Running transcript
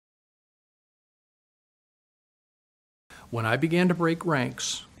When I began to break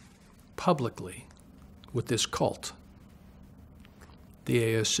ranks publicly with this cult, the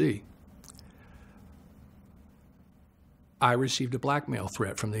ASC, I received a blackmail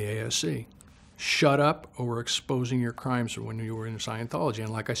threat from the ASC. Shut up or we're exposing your crimes when you were in Scientology.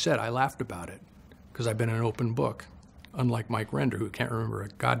 And like I said, I laughed about it because I've been an open book, unlike Mike Rinder, who can't remember a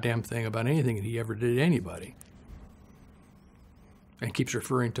goddamn thing about anything that he ever did to anybody. And keeps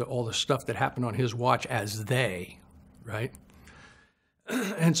referring to all the stuff that happened on his watch as they, right?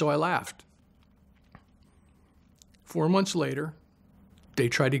 And so I laughed. 4 months later, they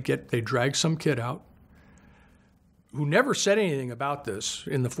dragged some kid out who never said anything about this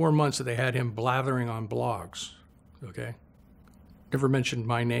in the 4 months that they had him blathering on blogs, okay? Never mentioned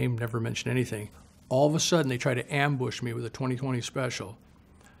my name, never mentioned anything. All of a sudden, they tried to ambush me with a 2020 special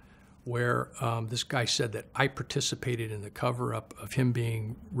where this guy said that I participated in the cover-up of him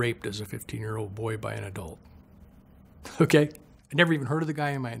being raped as a 15-year-old boy by an adult, okay? I never even heard of the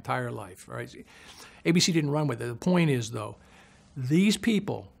guy in my entire life, all right? ABC didn't run with it. The point is, though, these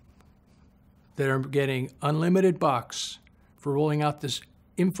people that are getting unlimited bucks for rolling out this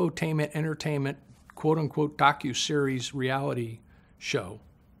infotainment, entertainment, quote-unquote docu-series reality show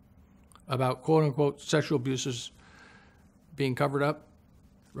about quote-unquote sexual abuses being covered up,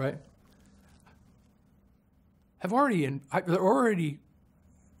 right? They're already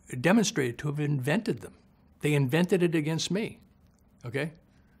demonstrated to have invented them. They invented it against me, okay?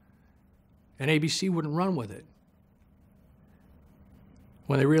 And ABC wouldn't run with it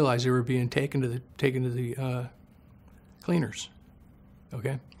when they realized they were being taken to the cleaners,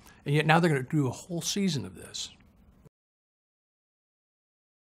 okay? And yet now they're going to do a whole season of this.